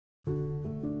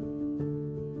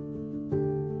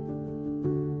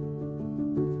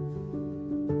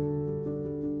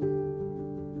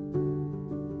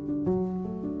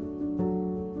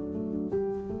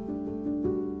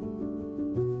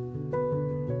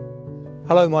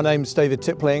Hello, my name's David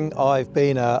Tipling. I've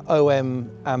been an OM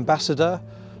Ambassador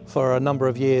for a number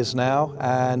of years now,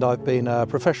 and I've been a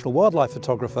professional wildlife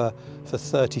photographer for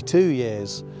 32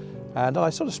 years, and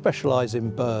I sort of specialise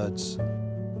in birds.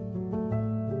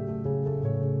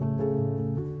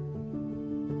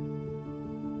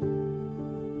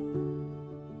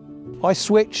 I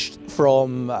switched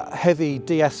from heavy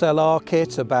DSLR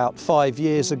kit about 5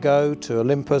 years ago to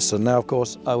Olympus, and now of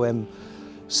course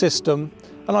OMSYSTEM.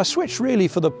 And I switched really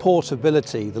for the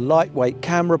portability, the lightweight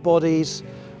camera bodies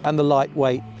and the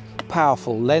lightweight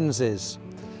powerful lenses.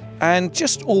 And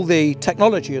just all the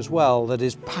technology as well that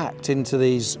is packed into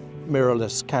these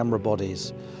mirrorless camera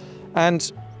bodies. And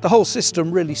the whole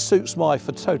system really suits my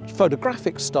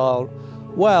photographic style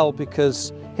well,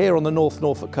 because here on the North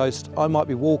Norfolk coast I might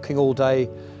be walking all day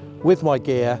with my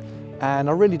gear and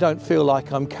I really don't feel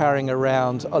like I'm carrying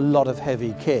around a lot of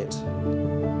heavy kit.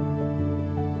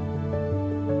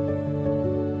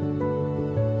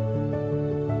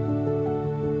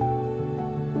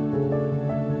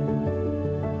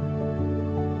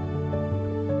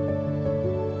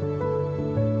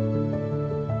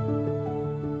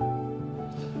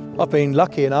 I've been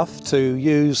lucky enough to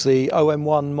use the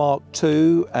OM-1 Mark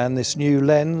II and this new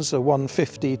lens, a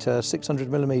 150 to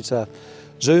 600mm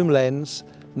zoom lens,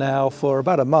 now for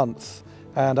about a month,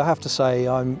 and I have to say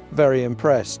I'm very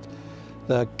impressed.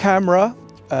 The camera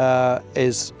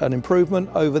is an improvement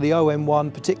over the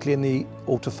OM-1, particularly in the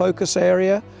autofocus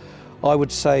area. I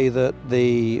would say that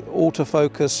the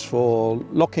autofocus for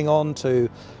locking on to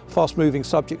fast-moving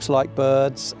subjects like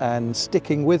birds and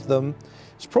sticking with them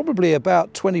is probably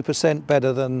about 20%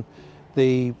 better than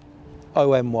the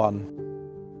OM-1.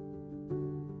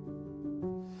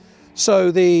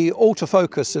 So the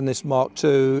autofocus in this Mark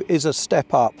II is a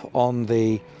step up on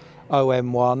the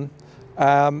OM-1,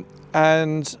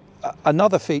 and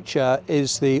another feature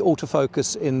is the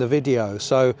autofocus in the video.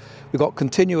 So we've got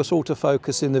continuous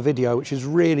autofocus in the video, which is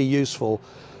really useful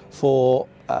for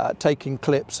taking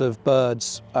clips of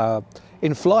birds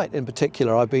in flight in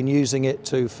particular. I've been using it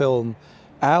to film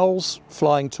owls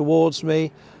flying towards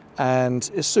me, and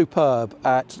it's superb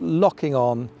at locking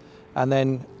on, and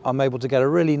then I'm able to get a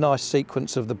really nice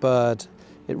sequence of the bird.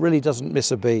 It really doesn't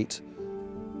miss a beat.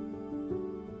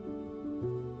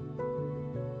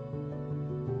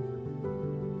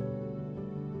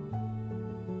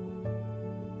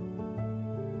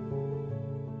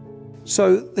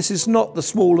 So this is not the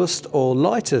smallest or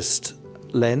lightest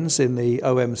lens in the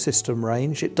OMSYSTEM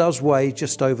range. It does weigh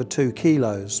just over 2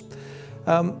 kilos.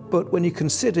 But when you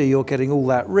consider you're getting all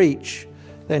that reach,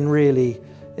 then really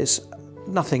it's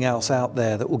nothing else out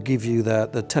there that will give you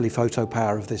the telephoto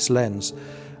power of this lens.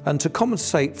 And to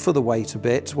compensate for the weight a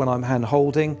bit, when I'm hand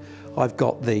holding, I've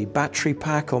got the battery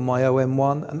pack on my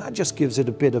OM-1, and that just gives it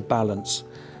a bit of balance.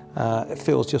 It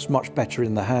feels just much better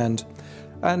in the hand.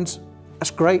 And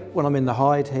that's great when I'm in the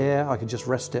hide here. I can just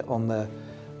rest it on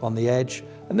the edge.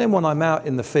 And then when I'm out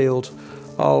in the field,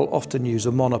 I'll often use a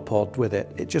monopod with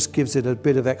it. It just gives it a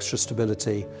bit of extra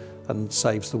stability and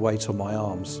saves the weight on my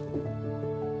arms.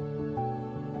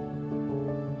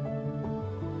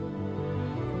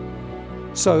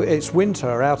 So it's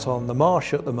winter out on the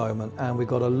marsh at the moment, and we've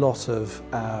got a lot of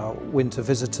our winter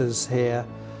visitors here.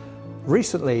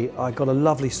 Recently I got a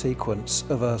lovely sequence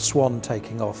of a swan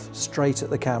taking off straight at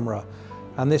the camera,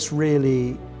 and this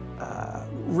really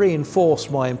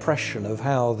reinforced my impression of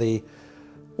how the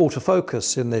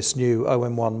autofocus in this new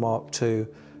OM-1 Mark II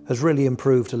has really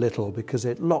improved a little, because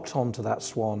it locked onto that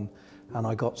swan and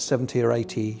I got 70 or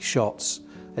 80 shots.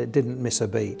 It didn't miss a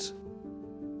beat.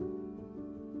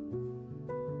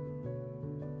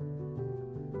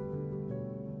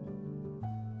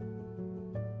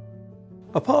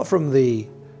 Apart from the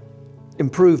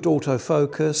improved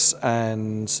autofocus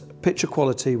and picture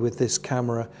quality with this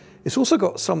camera, it's also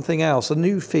got something else, a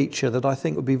new feature that I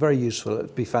think would be very useful. It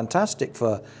would be fantastic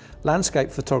for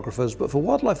landscape photographers, but for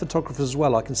wildlife photographers as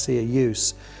well I can see a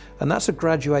use, and that's a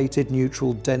graduated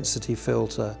neutral density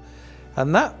filter.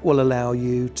 And that will allow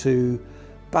you to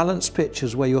balance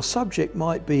pictures where your subject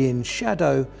might be in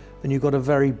shadow and you've got a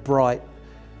very bright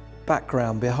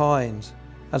background behind.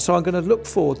 And so I'm going to look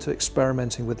forward to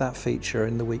experimenting with that feature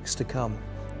in the weeks to come.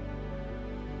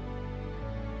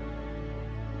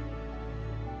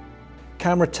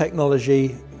 Camera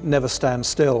technology never stands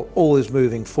still, always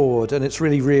moving forward, and it's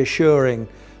really reassuring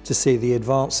to see the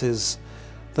advances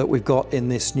that we've got in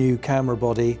this new camera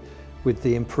body with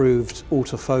the improved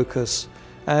autofocus,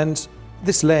 and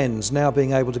this lens now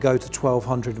being able to go to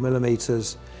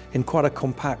 1200mm in quite a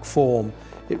compact form.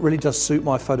 It really does suit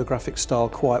my photographic style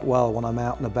quite well when I'm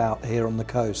out and about here on the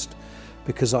coast.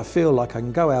 because I feel like I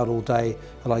can go out all day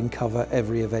and I can cover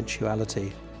every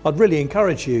eventuality. I'd really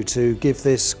encourage you to give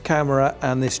this camera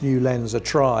and this new lens a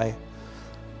try.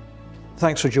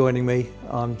 Thanks for joining me.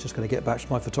 I'm just going to get back to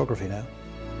my photography now.